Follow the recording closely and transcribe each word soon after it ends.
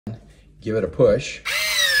give it a push,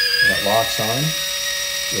 and it locks on.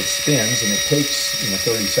 It spins, and it takes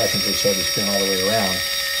 30 seconds or so to spin all the way around.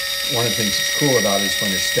 One of the things that's cool about it is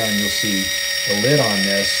when it's done, you'll see the lid on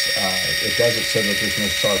this. It does it so that there's no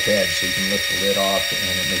sharp edge, so you can lift the lid off,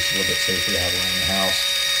 and it makes it a little bit safer to have around the house.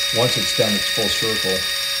 Once it's done its full circle,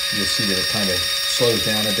 you'll see that it kind of slows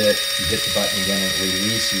down a bit. You hit the button again, and it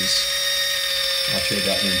releases. I'll show you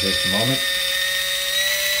that here in just a moment.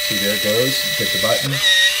 See, there it goes. Hit the button,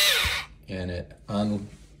 and it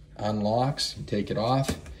unlocks. You take it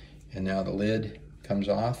off, and now the lid comes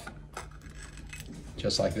off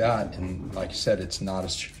just like that. And like I said, it's not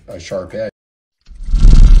a sharp edge.